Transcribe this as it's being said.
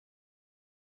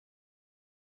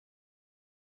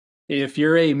If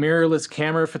you're a mirrorless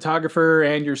camera photographer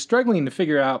and you're struggling to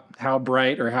figure out how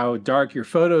bright or how dark your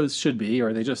photos should be,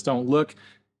 or they just don't look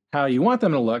how you want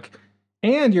them to look,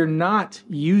 and you're not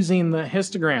using the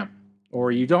histogram,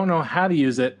 or you don't know how to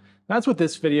use it, that's what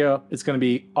this video is going to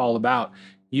be all about,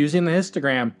 using the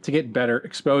histogram to get better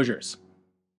exposures.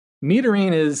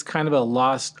 Metering is kind of a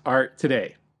lost art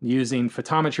today, using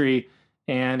photometry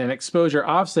and an exposure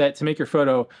offset to make your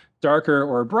photo darker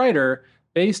or brighter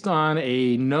based on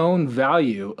a known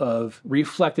value of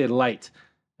reflected light.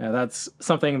 Now, that's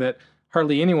something that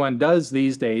hardly anyone does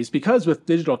these days because with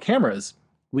digital cameras,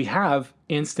 we have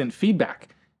instant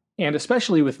feedback. And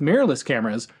especially with mirrorless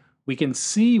cameras, we can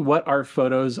see what our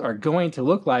photos are going to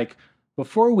look like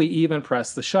before we even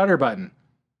press the shutter button.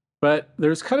 But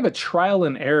there's kind of a trial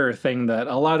and error thing that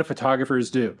a lot of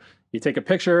photographers do. You take a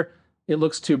picture, it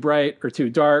looks too bright or too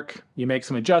dark, you make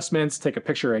some adjustments, take a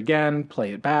picture again,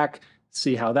 play it back,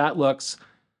 see how that looks.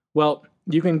 Well,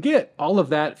 you can get all of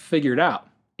that figured out,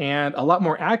 and a lot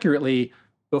more accurately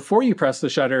before you press the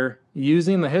shutter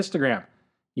using the histogram.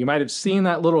 You might have seen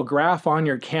that little graph on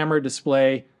your camera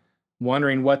display,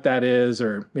 wondering what that is,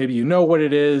 or maybe you know what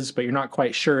it is, but you're not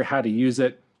quite sure how to use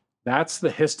it. That's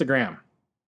the histogram.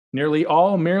 Nearly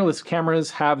all mirrorless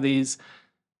cameras have these.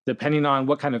 Depending on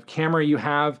what kind of camera you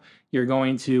have, you're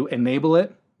going to enable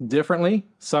it differently.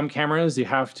 Some cameras, you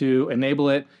have to enable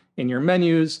it in your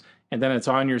menus, and then it's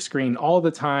on your screen all the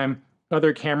time.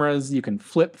 Other cameras, you can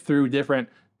flip through different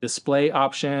display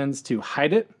options to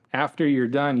hide it after you're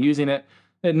done using it.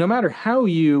 And no matter how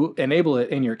you enable it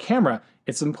in your camera,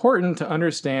 it's important to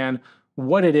understand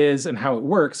what it is and how it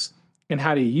works and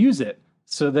how to use it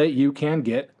so that you can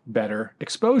get better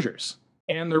exposures.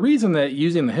 And the reason that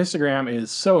using the histogram is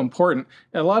so important,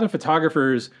 a lot of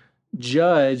photographers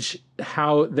judge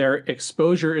how their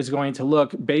exposure is going to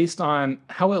look based on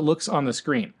how it looks on the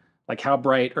screen, like how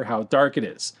bright or how dark it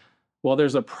is. Well,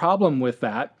 there's a problem with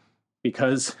that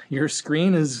because your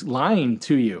screen is lying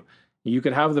to you. You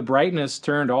could have the brightness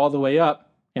turned all the way up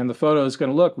and the photo is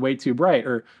going to look way too bright,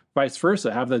 or vice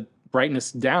versa, have the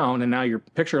brightness down and now your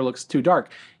picture looks too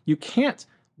dark. You can't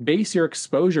base your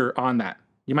exposure on that.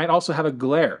 You might also have a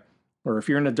glare, or if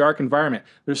you're in a dark environment,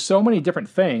 there's so many different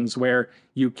things where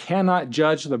you cannot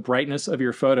judge the brightness of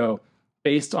your photo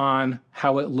based on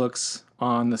how it looks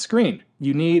on the screen.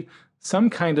 You need some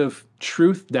kind of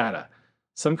truth data,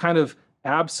 some kind of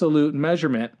absolute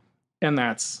measurement, and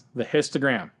that's the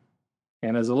histogram.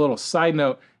 And as a little side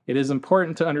note, it is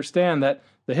important to understand that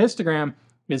the histogram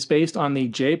is based on the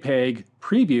JPEG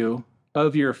preview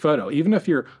of your photo. Even if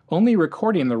you're only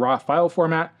recording the raw file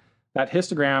format, that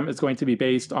histogram is going to be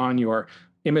based on your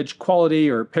image quality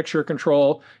or picture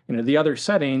control and the other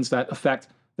settings that affect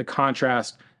the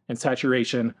contrast and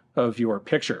saturation of your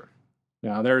picture.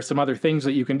 Now, there are some other things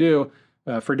that you can do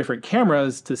for different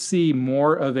cameras to see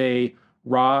more of a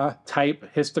raw type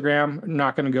histogram. I'm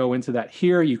not going to go into that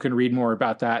here. You can read more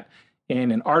about that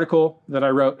in an article that I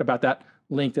wrote about that,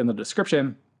 linked in the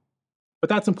description. But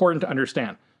that's important to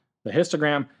understand. The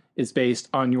histogram is based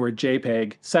on your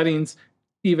JPEG settings,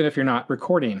 even if you're not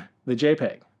recording the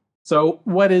JPEG. So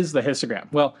what is the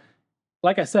histogram? Well,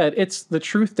 like I said, it's the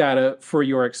truth data for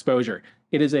your exposure.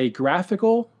 It is a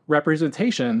graphical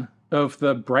representation of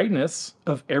the brightness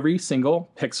of every single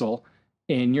pixel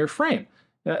in your frame.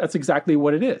 That's exactly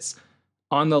what it is.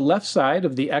 On the left side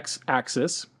of the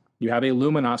x-axis, you have a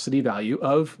luminosity value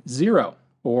of 0,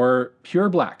 or pure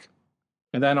black.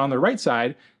 And then on the right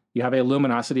side, you have a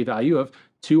luminosity value of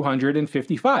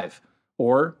 255,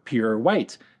 or pure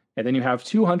white. And then you have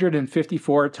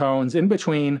 254 tones in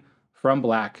between from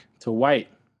black to white.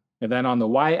 And then on the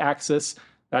y-axis,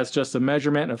 that's just a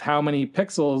measurement of how many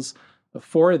pixels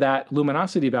for that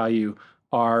luminosity value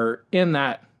are in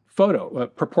that photo,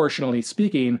 proportionally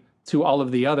speaking to all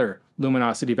of the other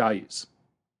luminosity values.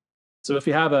 So if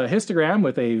you have a histogram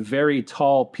with a very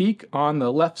tall peak on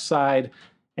the left side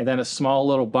and then a small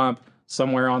little bump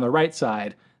somewhere on the right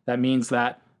side, that means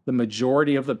that the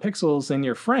majority of the pixels in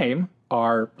your frame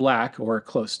are black or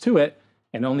close to it,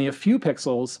 and only a few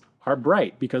pixels are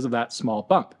bright because of that small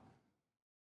bump.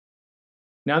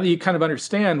 Now that you kind of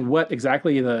understand what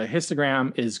exactly the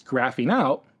histogram is graphing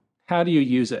out, how do you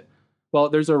use it? Well,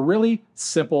 there's a really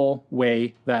simple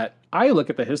way that I look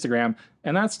at the histogram,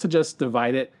 and that's to just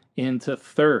divide it into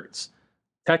thirds.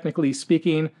 Technically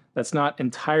speaking, that's not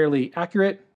entirely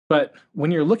accurate, but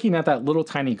when you're looking at that little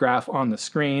tiny graph on the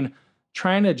screen,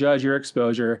 trying to judge your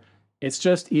exposure, it's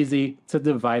just easy to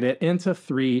divide it into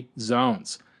 3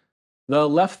 zones. The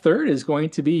left third is going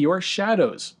to be your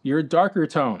shadows, your darker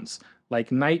tones, like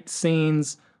night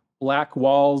scenes, black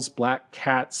walls, black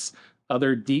cats,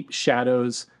 other deep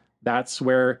shadows. that's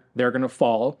where they're going to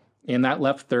fall in that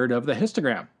left third of the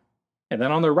histogram. And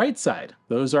then on the right side,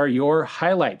 those are your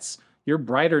highlights, your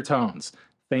brighter tones,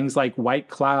 things like white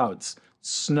clouds,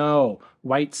 snow,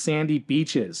 white sandy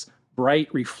beaches,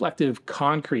 bright reflective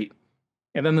concrete.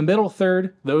 And then the middle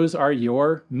third, those are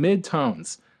your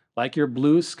midtones, like your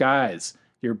blue skies,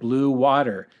 your blue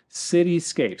water,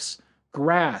 cityscapes,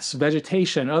 grass,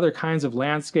 vegetation, other kinds of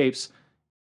landscapes.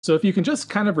 So if you can just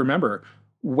kind of remember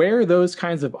where those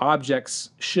kinds of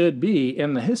objects should be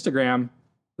in the histogram,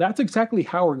 that's exactly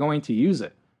how we're going to use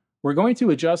it. We're going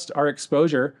to adjust our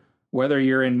exposure, whether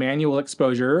you're in manual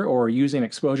exposure or using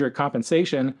exposure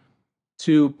compensation,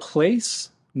 to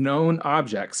place known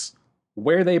objects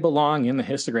where they belong in the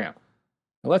histogram.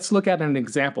 Now let's look at an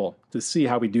example to see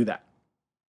how we do that.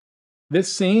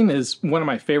 This scene is one of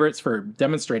my favorites for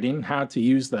demonstrating how to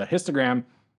use the histogram.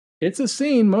 It's a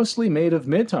scene mostly made of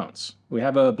midtones. We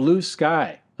have a blue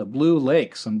sky, a blue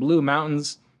lake, some blue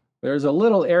mountains. There's a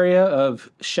little area of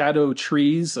shadow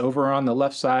trees over on the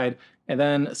left side, and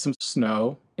then some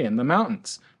snow in the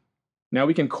mountains. Now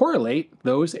we can correlate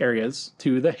those areas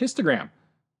to the histogram.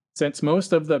 Since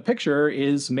most of the picture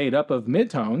is made up of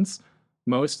midtones,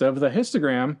 most of the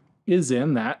histogram is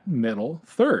in that middle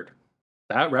third.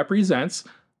 That represents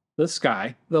the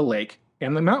sky, the lake,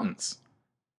 and the mountains.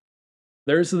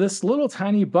 There's this little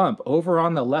tiny bump over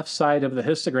on the left side of the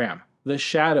histogram, the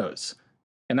shadows.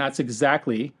 And that's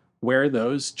exactly where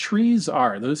those trees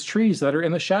are. Those trees that are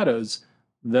in the shadows,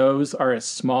 those are a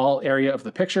small area of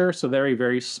the picture, so they're a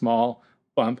very small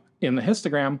bump in the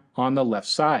histogram on the left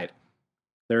side.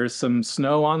 There's some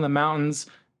snow on the mountains.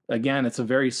 Again, it's a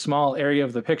very small area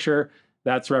of the picture.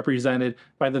 That's represented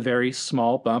by the very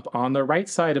small bump on the right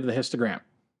side of the histogram.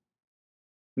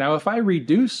 Now, if I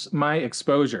reduce my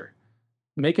exposure,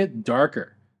 make it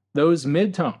darker, those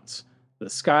midtones, the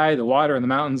sky, the water, and the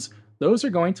mountains, those are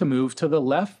going to move to the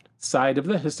left side of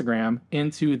the histogram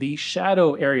into the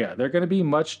shadow area. They're going to be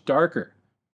much darker.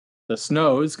 The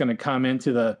snow is going to come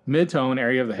into the midtone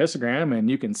area of the histogram, and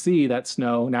you can see that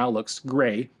snow now looks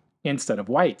gray instead of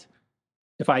white.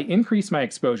 If I increase my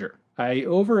exposure, I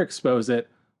overexpose it,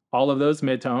 all of those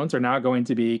midtones are now going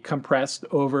to be compressed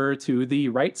over to the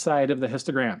right side of the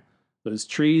histogram. Those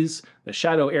trees, the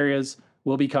shadow areas,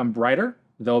 will become brighter,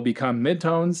 they'll become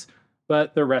midtones,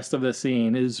 but the rest of the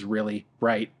scene is really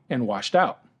bright and washed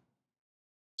out.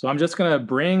 So I'm just going to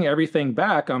bring everything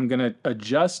back. I'm going to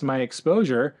adjust my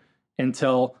exposure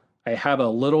until I have a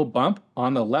little bump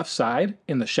on the left side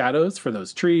in the shadows for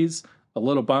those trees, a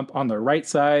little bump on the right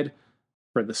side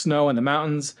for the snow and the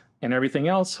mountains, and everything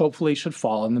else hopefully should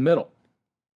fall in the middle.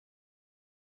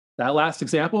 That last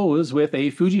example was with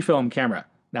a Fujifilm camera.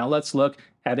 Now let's look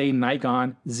at a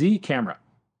Nikon Z camera.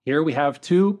 Here we have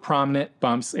two prominent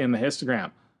bumps in the histogram.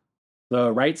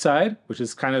 The right side, which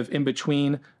is kind of in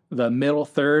between the middle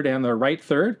third and the right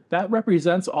third, that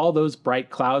represents all those bright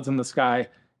clouds in the sky.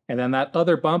 And then that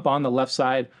other bump on the left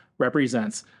side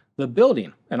represents the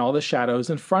building and all the shadows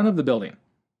in front of the building.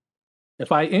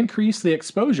 If I increase the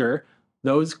exposure,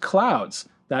 those clouds,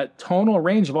 that tonal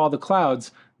range of all the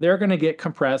clouds, they're going to get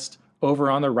compressed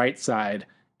over on the right side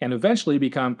and eventually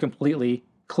become completely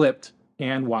clipped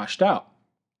and washed out.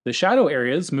 The shadow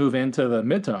areas move into the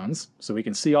midtones, so we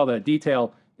can see all the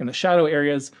detail in the shadow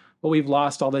areas, but we've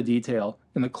lost all the detail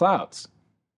in the clouds.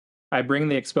 I bring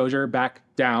the exposure back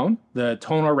down. The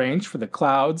tonal range for the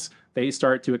clouds, they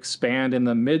start to expand in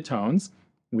the midtones.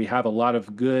 We have a lot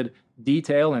of good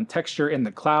detail and texture in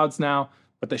the clouds now,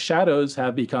 but the shadows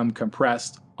have become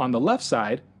compressed on the left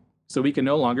side, so we can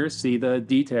no longer see the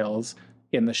details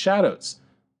in the shadows.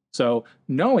 So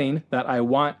knowing that I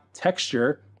want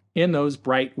texture in those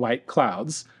bright white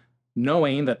clouds,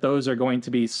 knowing that those are going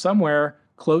to be somewhere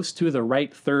close to the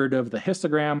right third of the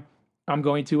histogram, I'm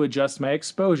going to adjust my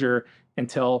exposure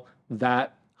until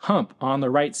that hump on the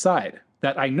right side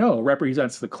that I know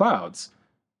represents the clouds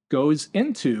goes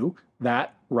into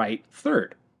that right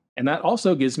third. And that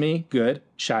also gives me good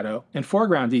shadow and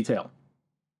foreground detail.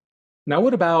 Now,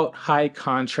 what about high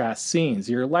contrast scenes?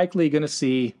 You're likely going to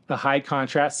see a high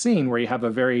contrast scene where you have a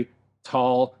very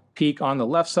tall peak on the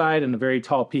left side and a very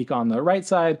tall peak on the right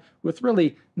side with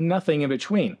really nothing in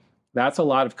between. That's a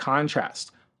lot of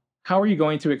contrast. How are you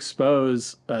going to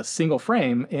expose a single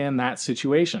frame in that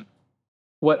situation?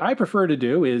 What I prefer to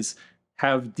do is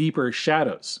have deeper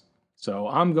shadows. So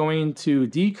I'm going to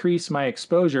decrease my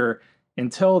exposure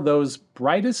until those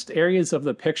brightest areas of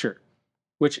the picture,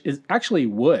 which is actually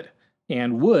wood,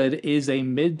 and wood is a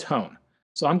mid-tone.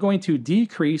 So I'm going to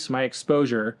decrease my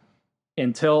exposure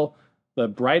until the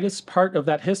brightest part of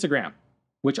that histogram,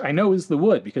 which I know is the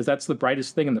wood because that's the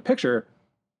brightest thing in the picture,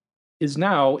 is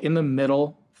now in the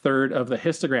middle third of the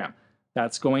histogram.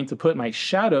 That's going to put my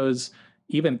shadows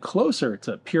even closer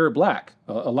to pure black.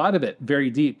 A lot of it very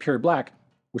deep, pure black,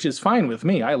 which is fine with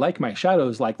me. I like my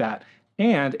shadows like that.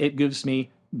 And it gives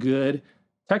me good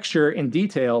texture and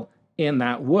detail in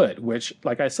that wood, which,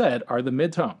 like I said, are the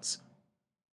midtones.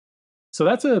 So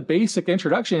that's a basic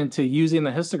introduction to using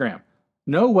the histogram.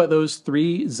 Know what those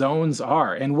three zones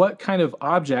are and what kind of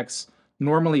objects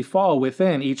normally fall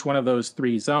within each one of those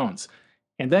three zones.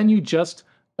 And then you just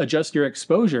adjust your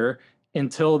exposure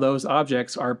until those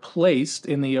objects are placed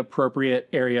in the appropriate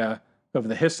area of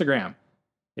the histogram.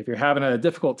 If you're having a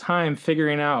difficult time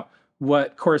figuring out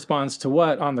what corresponds to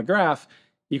what on the graph,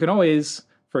 you can always,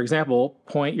 for example,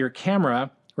 point your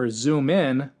camera or zoom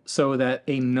in so that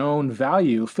a known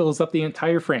value fills up the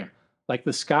entire frame, like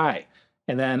the sky,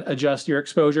 and then adjust your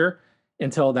exposure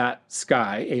until that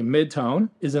sky, a midtone,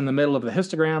 is in the middle of the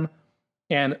histogram,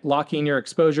 and locking your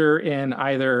exposure in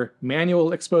either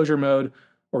manual exposure mode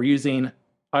or using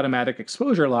automatic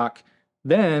exposure lock,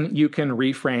 then you can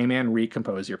reframe and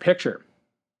recompose your picture.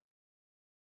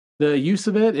 The use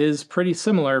of it is pretty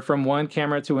similar from one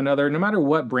camera to another, no matter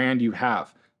what brand you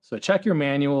have. So check your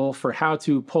manual for how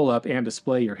to pull up and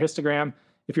display your histogram.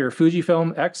 If you're a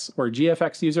Fujifilm X or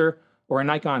GFX user or a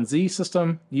Nikon Z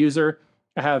system user,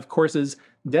 I have courses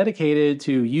dedicated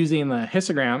to using the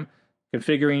histogram,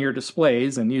 configuring your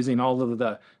displays, and using all of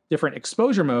the different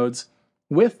exposure modes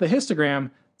with the histogram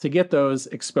to get those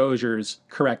exposures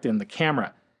correct in the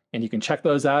camera. And you can check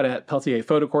those out at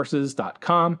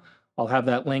peltierphotocourses.com. I'll have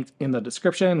that linked in the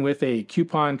description with a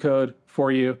coupon code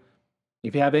for you.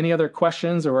 If you have any other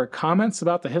questions or comments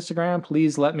about the histogram,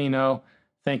 please let me know.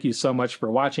 Thank you so much for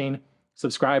watching.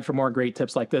 Subscribe for more great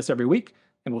tips like this every week,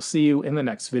 and we'll see you in the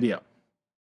next video.